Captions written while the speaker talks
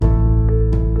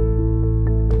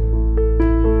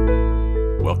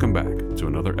Welcome back to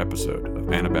another episode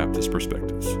of Anabaptist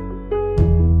Perspectives.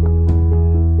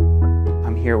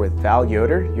 I'm here with Val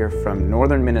Yoder. You're from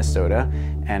northern Minnesota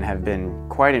and have been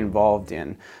quite involved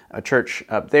in a church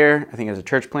up there. I think it was a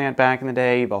church plant back in the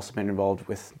day. You've also been involved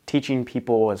with teaching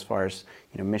people as far as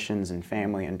missions and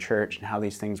family and church and how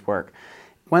these things work.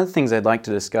 One of the things I'd like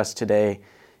to discuss today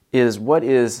is what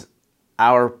is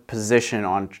our position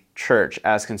on church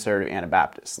as conservative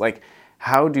Anabaptists. Like,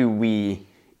 how do we,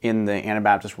 in the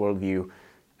Anabaptist worldview,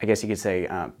 I guess you could say,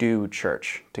 do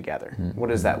church together? Mm-hmm.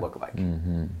 What does that look like?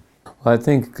 Mm-hmm. Well, I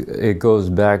think it goes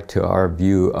back to our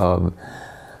view of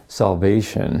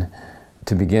salvation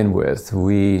to begin with.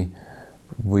 We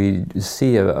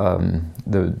see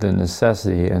the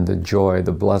necessity and the joy,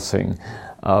 the blessing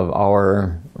of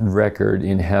our record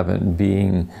in heaven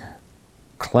being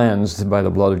cleansed by the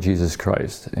blood of Jesus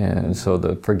Christ. And so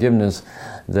the forgiveness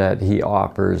that He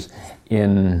offers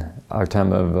in our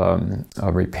time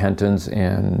of repentance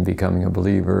and becoming a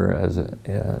believer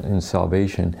in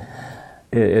salvation,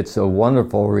 it's a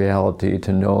wonderful reality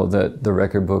to know that the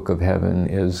record book of heaven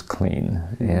is clean,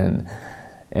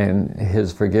 and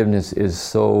His forgiveness is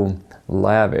so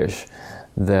lavish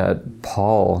that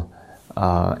Paul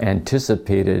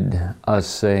anticipated us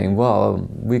saying, well,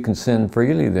 we can sin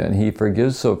freely then. He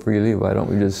forgives so freely, why don't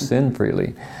we just sin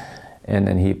freely? And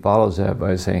then he follows that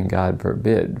by saying, God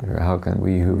forbid, or how can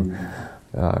we who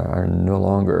are no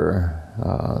longer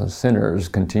sinners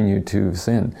continue to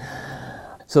sin?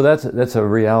 So that's a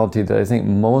reality that I think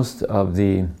most of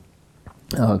the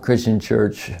Christian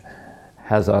church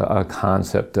has a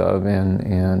concept of and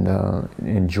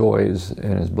enjoys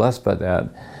and is blessed by that.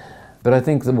 But I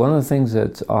think that one of the things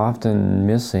that's often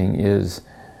missing is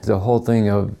the whole thing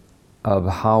of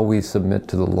how we submit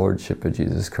to the Lordship of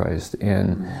Jesus Christ,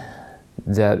 and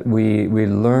that we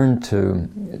learn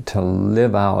to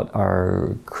live out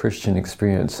our Christian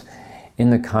experience in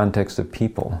the context of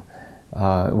people.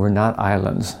 We're not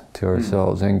islands to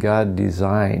ourselves, and God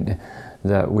designed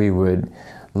that we would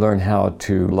learn how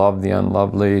to love the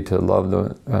unlovely, to love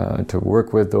to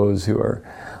work with those who are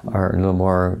a little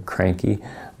more cranky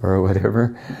or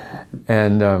whatever,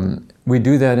 and we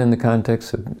do that in the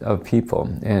context of people,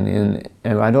 and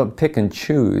I don't pick and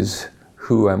choose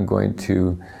who I'm going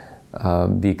to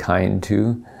be kind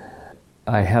to.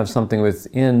 I have something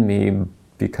within me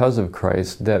because of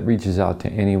Christ that reaches out to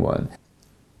anyone.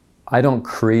 I don't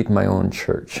create my own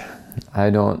church.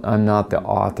 I'm not the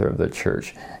author of the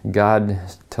church. God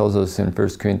tells us in 1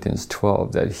 Corinthians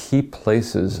 12 that He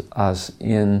places us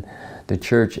in the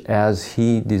church as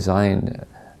He designed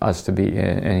us to be,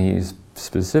 and He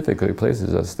specifically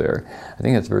places us there. I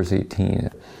think that's verse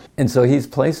 18. And so He's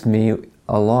placed me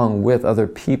along with other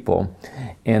people,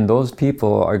 and those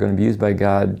people are going to be used by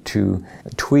God to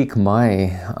tweak my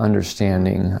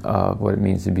understanding of what it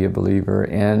means to be a believer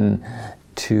and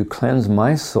to cleanse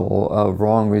my soul of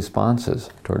wrong responses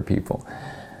toward people.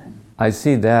 I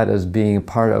see that as being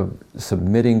part of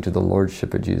submitting to the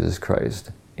Lordship of Jesus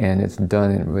Christ, and it's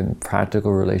done in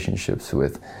practical relationships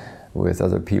with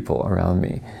other people around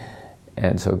me.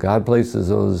 And so God places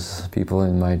those people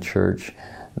in my church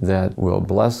that will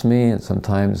bless me, and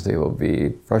sometimes they will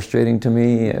be frustrating to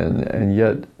me, and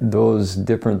yet those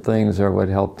different things are what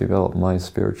help develop my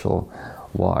spiritual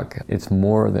walk. It's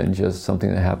more than just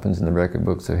something that happens in the record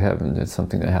books of heaven. It's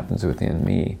something that happens within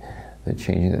me, the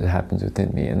changing that happens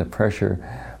within me, and the pressure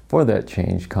for that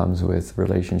change comes with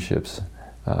relationships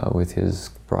with His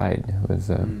bride, with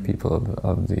the people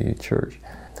of the church.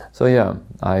 So yeah,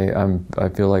 I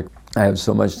feel like I have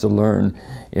so much to learn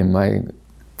in my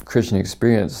Christian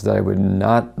experience that I would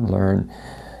not learn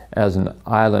as an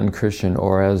island Christian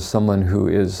or as someone who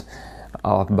is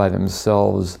off by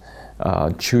themselves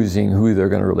choosing who they're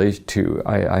going to relate to.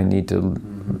 I need to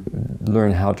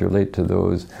learn how to relate to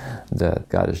those that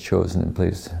God has chosen and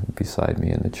placed beside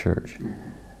me in the church.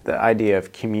 The idea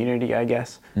of community, I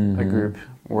guess, a group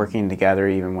working together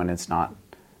even when it's not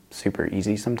super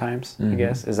easy sometimes, I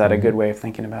guess. Is that a good way of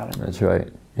thinking about it? That's right,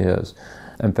 yes.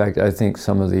 In fact, I think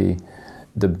some of the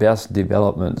best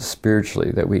development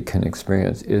spiritually that we can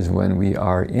experience is when we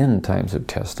are in times of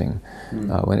testing.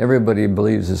 When everybody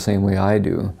believes the same way I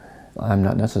do, I'm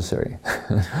not necessary,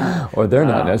 or they're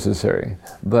not necessary.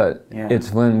 But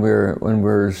it's when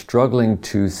we're struggling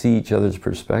to see each other's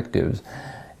perspectives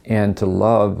and to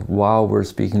love while we're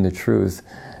speaking the truth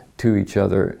to each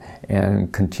other,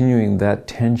 and continuing that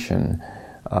tension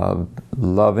of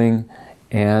loving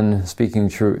and speaking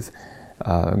truth.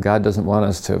 God doesn't want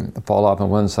us to fall off on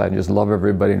one side and just love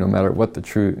everybody no matter what the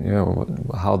truth,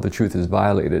 how the truth is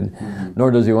violated.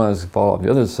 Nor does He want us to fall off the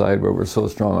other side where we're so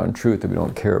strong on truth that we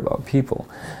don't care about people.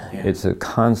 Yeah. It's a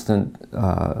constant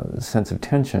sense of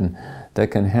tension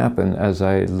that can happen as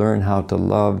I learn how to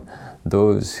love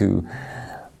those who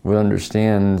would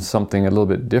understand something a little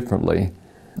bit differently.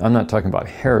 I'm not talking about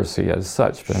heresy as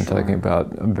such, but I'm talking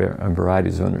about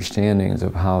varieties of understandings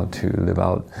of how to live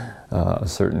out a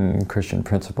certain Christian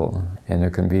principle. And there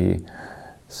can be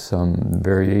some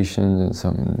variations and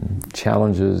some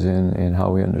challenges in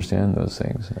how we understand those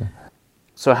things.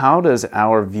 So how does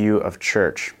our view of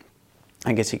church,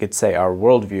 I guess you could say our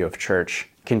worldview of church,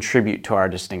 contribute to our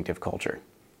distinctive culture?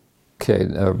 Okay,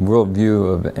 a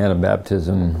worldview of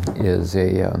Anabaptism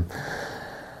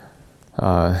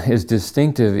is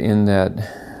distinctive in that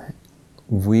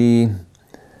we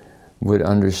would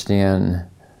understand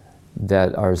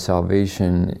that our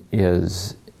salvation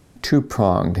is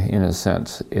two-pronged in a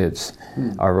sense. It's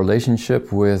our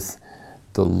relationship with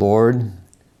the Lord,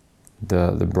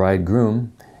 the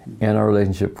bridegroom, and our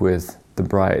relationship with the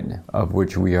bride, of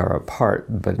which we are a part,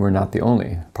 but we're not the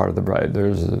only part of the bride.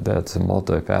 That's a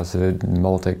multifaceted,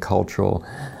 multicultural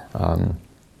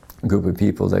group of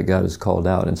people that God has called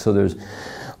out. And so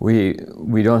we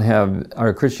don't have,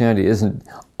 our Christianity isn't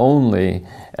only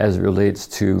as it relates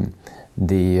to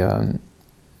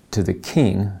the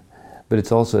king, but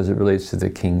it's also as it relates to the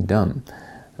kingdom,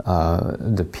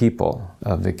 the people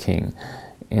of the king.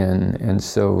 And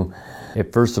so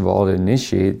first of all,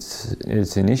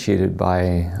 it's initiated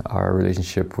by our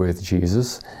relationship with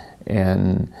Jesus,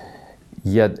 and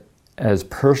yet as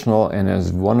personal and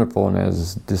as wonderful and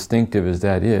as distinctive as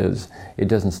that is, it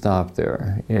doesn't stop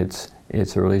there. It's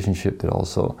a relationship that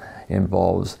also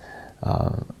involves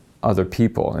other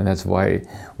people, and that's why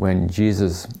when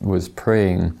Jesus was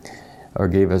praying or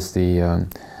gave us the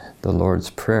Lord's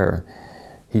Prayer,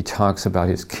 He talks about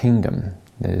His kingdom.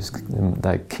 That is,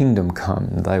 thy kingdom come,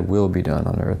 thy will be done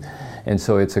on earth. And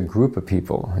so it's a group of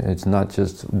people. It's not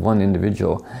just one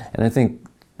individual. And I think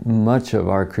much of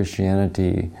our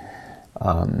Christianity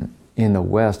in the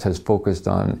West has focused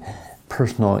on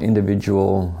personal,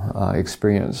 individual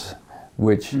experience,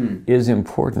 which is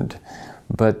important,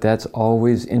 but that's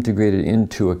always integrated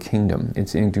into a kingdom.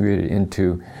 It's integrated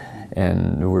into,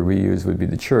 and the word we use would be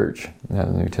the church. Now,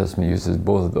 the New Testament uses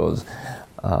both of those.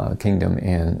 Kingdom,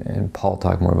 and Paul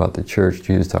talked more about the church.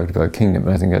 Jesus talked about kingdom,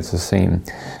 and I think that's the same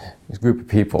group of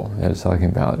people that it's talking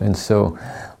about. And so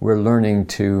we're learning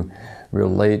to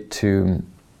relate to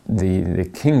the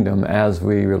kingdom as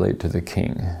we relate to the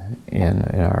king in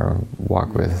our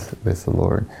walk with the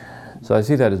Lord. So I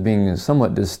see that as being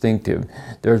somewhat distinctive.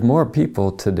 There's more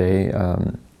people today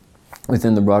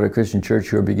within the broader Christian church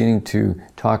who are beginning to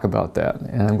talk about that,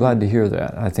 and I'm glad to hear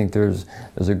that. I think there's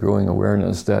a growing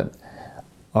awareness that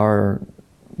our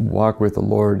walk with the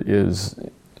Lord is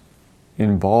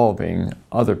involving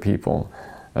other people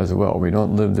as well. We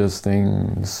don't live this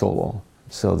thing solo.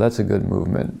 So that's a good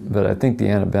movement. But I think the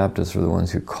Anabaptists were the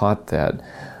ones who caught that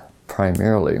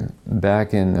primarily.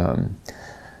 Back in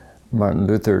Martin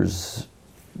Luther's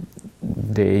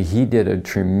day, he did a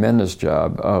tremendous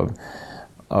job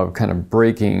of kind of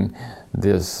breaking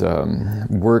this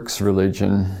works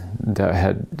religion that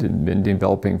had been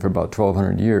developing for about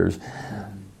 1,200 years.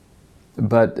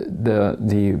 But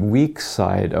the weak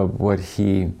side of what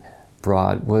he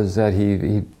brought was that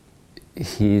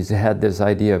he's had this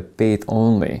idea of faith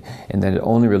only, and that it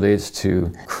only relates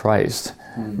to Christ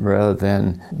rather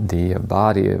than the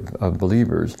body of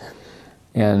believers.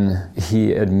 And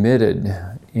he admitted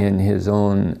in his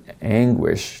own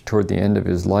anguish toward the end of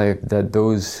his life that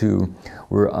those who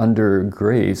were under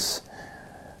grace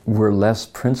were less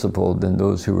principled than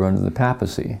those who were under the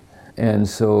papacy. And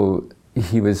so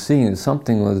he was seeing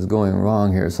something was going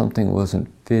wrong here, something wasn't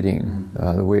fitting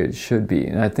the way it should be.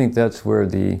 And I think that's where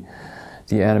the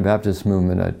Anabaptist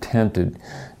movement attempted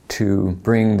to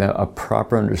bring a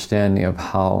proper understanding of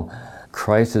how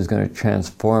Christ is going to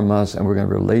transform us, and we're going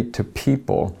to relate to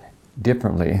people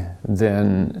differently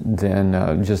than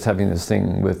just having this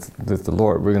thing with the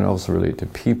Lord. We're going to also relate to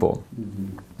people.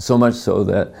 So much so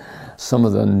that some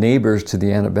of the neighbors to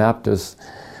the Anabaptists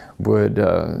would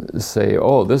say,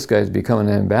 oh, this guy's becoming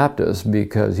an Anabaptist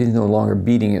because he's no longer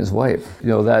beating his wife.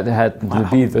 That had to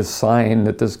be the sign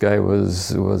that this guy was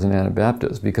an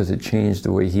Anabaptist, because it changed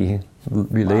the way he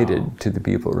related to the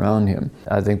people around him.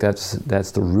 I think that's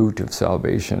the root of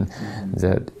salvation,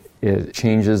 that it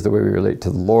changes the way we relate to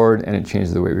the Lord, and it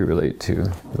changes the way we relate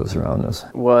to those around us.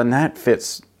 Well, and that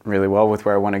fits really well with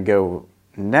where I want to go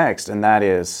next, and that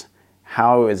is,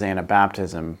 how is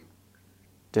Anabaptism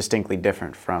distinctly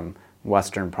different from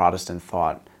Western Protestant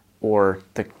thought or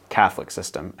the Catholic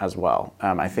system as well.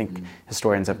 I think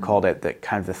historians have called it the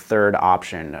kind of the third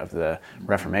option of the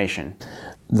Reformation.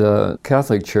 The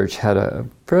Catholic Church had a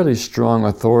fairly strong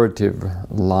authoritative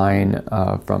line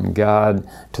from God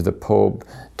to the Pope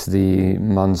to the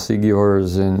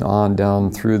Monsignors and on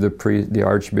down through the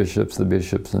archbishops, the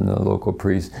bishops, and the local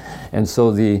priests. And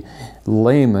so the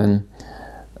layman,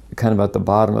 kind of at the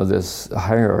bottom of this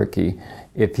hierarchy,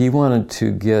 if he wanted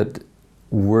to get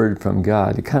word from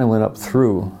God, it kind of went up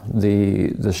through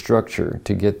the structure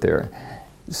to get there.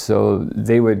 So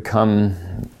they would come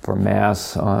for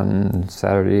Mass on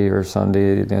Saturday or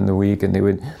Sunday at the end of the week, and they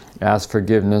would ask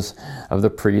forgiveness of the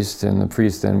priest, and the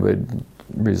priest then would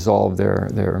resolve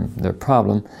their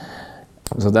problem.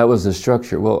 So that was the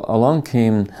structure. Well, along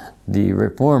came the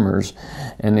Reformers,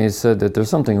 and they said that there's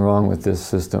something wrong with this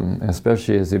system,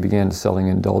 especially as they began selling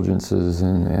indulgences,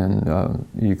 and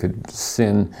you could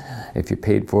sin if you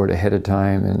paid for it ahead of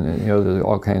time, and there's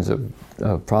all kinds of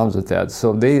problems with that.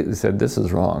 So they said this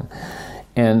is wrong,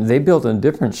 and they built a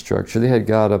different structure. They had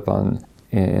God up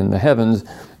in the heavens,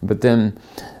 but then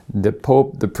the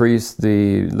Pope, the priest,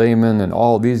 the layman, and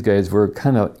all these guys were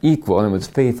kind of equal, and it was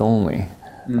faith only.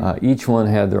 Each one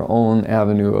had their own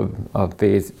avenue of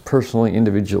faith, personally,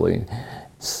 individually.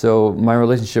 So my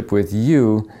relationship with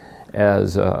you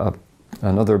as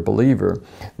another believer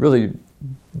really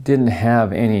didn't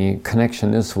have any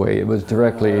connection this way. It was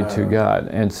directly to God.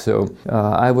 And so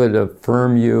I would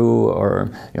affirm you, or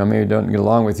maybe don't get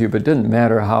along with you, but it didn't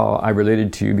matter how I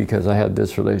related to you because I had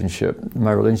this relationship.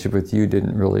 My relationship with you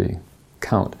didn't really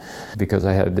count because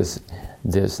I had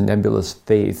this nebulous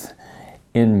faith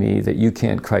in me that you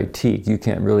can't critique. You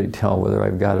can't really tell whether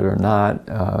I've got it or not.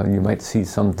 You might see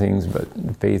some things, but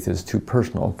faith is too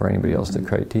personal for anybody else to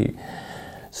critique.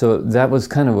 So that was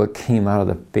kind of what came out of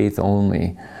the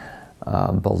faith-only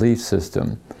belief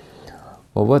system.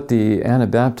 Well, what the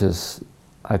Anabaptists,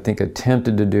 I think,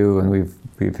 attempted to do, and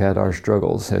we've had our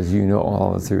struggles, as you know,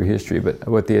 all through history, but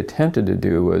what they attempted to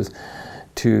do was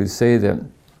to say that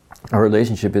our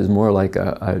relationship is more like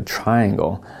a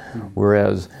triangle,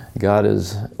 whereas God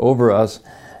is over us,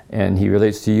 and He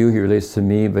relates to you, He relates to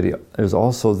me, but there's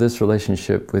also this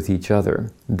relationship with each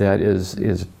other that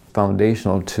is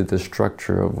foundational to the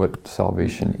structure of what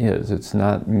salvation is. It's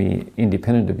not me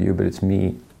independent of you, but it's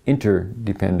me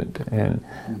interdependent and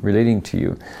relating to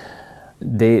you.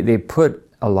 They put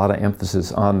a lot of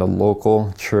emphasis on the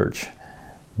local church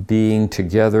being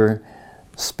together,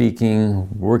 speaking,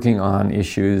 working on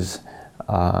issues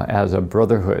as a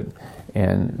brotherhood.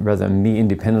 And rather than me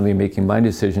independently making my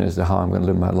decision as to how I'm going to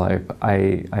live my life,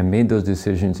 I made those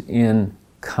decisions in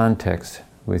context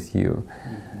with you.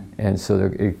 And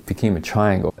so it became a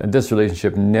triangle. And this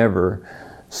relationship never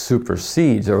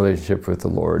supersedes our relationship with the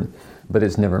Lord, but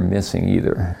it's never missing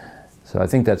either. So I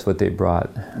think that's what they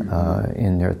brought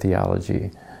in their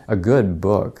theology. A good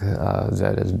book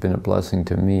that has been a blessing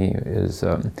to me is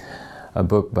a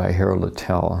book by Harold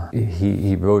Littell.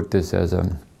 He wrote this as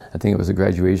I think it was a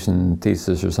graduation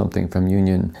thesis or something from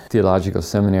Union Theological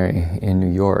Seminary in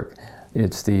New York.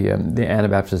 It's the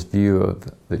Anabaptist View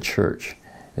of the Church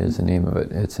is the name of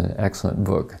it. It's an excellent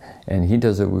book, and he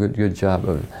does a good job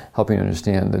of helping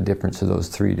understand the difference of those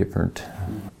three different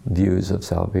views of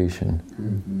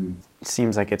salvation. It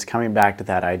seems like it's coming back to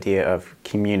that idea of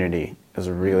community is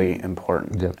really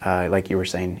important. Yep. Like you were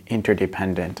saying,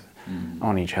 interdependent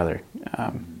on each other.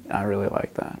 I really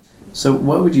like that. So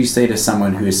what would you say to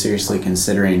someone who is seriously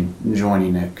considering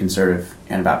joining a conservative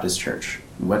Anabaptist church?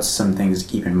 What's some things to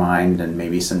keep in mind and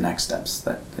maybe some next steps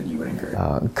that you would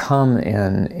encourage? Come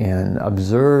and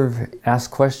observe, ask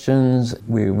questions.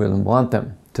 We will want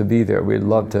them to be there. We'd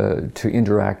love to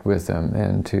interact with them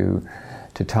and to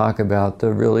talk about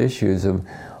the real issues of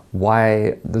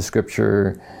why the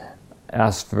Scripture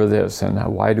asks for this and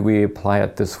why do we apply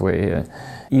it this way.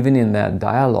 Even in that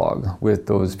dialogue with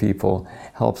those people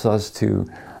helps us to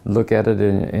look at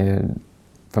it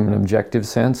from an objective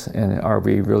sense, and are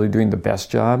we really doing the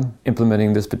best job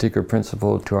implementing this particular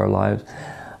principle to our lives?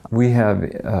 We have,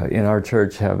 in our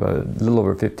church, have a little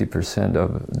over 50%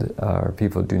 of our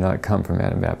people do not come from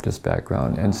Anabaptist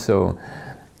background, and so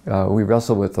we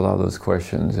wrestle with a lot of those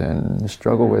questions and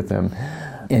struggle with them,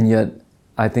 and yet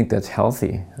I think that's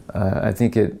healthy. I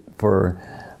think for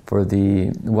the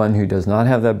one who does not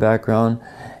have that background,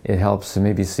 it helps to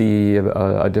maybe see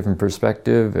a different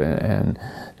perspective and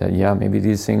that, yeah, maybe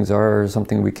these things are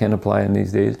something we can apply in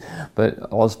these days. But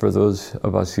also for those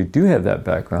of us who do have that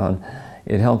background,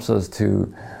 it helps us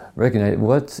to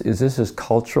recognize is this just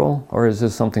cultural or is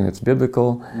this something that's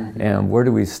biblical? And where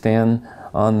do we stand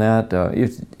on that.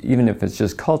 Even if it's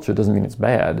just culture, it doesn't mean it's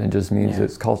bad. It just means Yeah.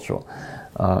 it's cultural.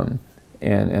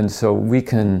 And so we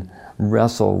can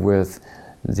wrestle with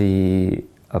the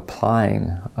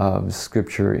applying of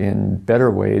Scripture in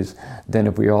better ways than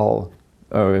if we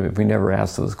never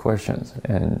ask those questions.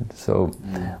 And so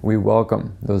we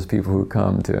welcome those people who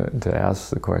come to ask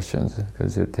the questions,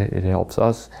 because it helps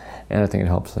us, and I think it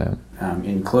helps them.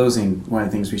 In closing, one of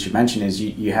the things we should mention is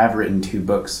you have written 2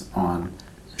 books on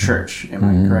church. Am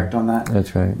I correct on that?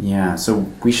 That's right. Yeah, so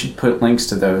we should put links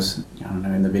to those,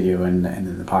 in the video and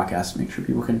in the podcast. Make sure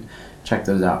people can check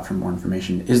those out for more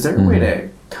information. Is there a way to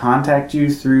contact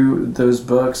you through those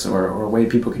books, or a way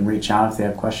people can reach out if they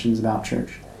have questions about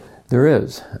church? There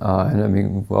is, and we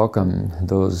welcome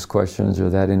those questions or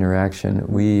that interaction.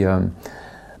 We,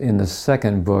 in the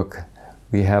second book,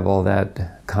 we have all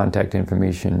that contact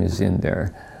information is in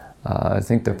there. I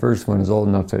think the first one is old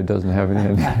enough that it doesn't have any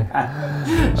in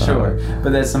there. Sure,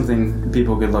 but that's something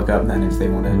people could look up then if they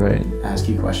want to ask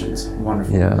you questions.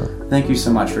 Wonderful. Yeah. Thank you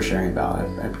so much for sharing, Val. I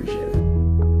appreciate it.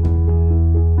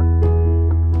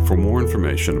 For more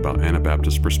information about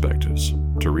Anabaptist Perspectives,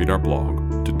 to read our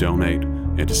blog, to donate,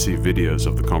 and to see videos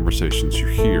of the conversations you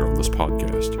hear on this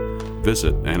podcast,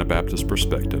 visit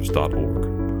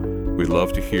AnabaptistPerspectives.org. We'd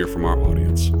love to hear from our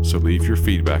audience, so leave your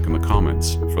feedback in the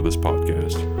comments for this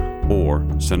podcast, or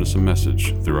send us a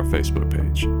message through our Facebook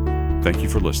page. Thank you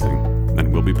for listening,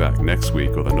 and we'll be back next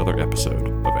week with another episode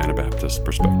of Anabaptist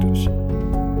Perspectives.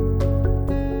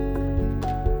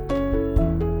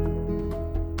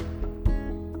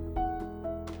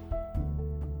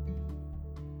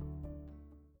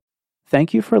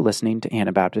 Thank you for listening to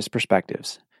Anabaptist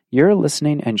Perspectives. Your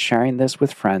listening and sharing this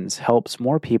with friends helps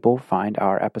more people find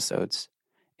our episodes.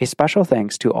 A special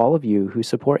thanks to all of you who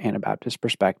support Anabaptist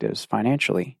Perspectives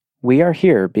financially. We are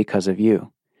here because of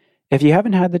you. If you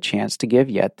haven't had the chance to give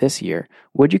yet this year,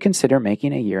 would you consider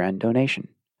making a year-end donation?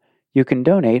 You can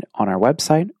donate on our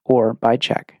website or by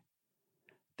check.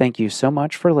 Thank you so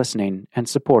much for listening and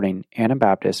supporting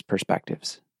Anabaptist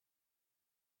Perspectives.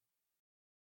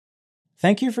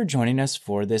 Thank you for joining us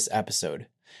for this episode.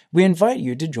 We invite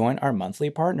you to join our monthly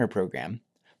partner program.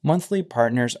 Monthly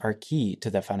partners are key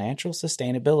to the financial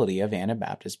sustainability of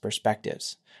Anabaptist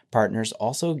Perspectives. Partners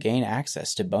also gain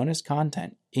access to bonus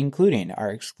content, including our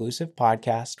exclusive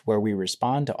podcast where we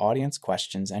respond to audience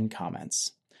questions and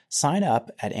comments. Sign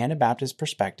up at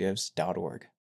AnabaptistPerspectives.org.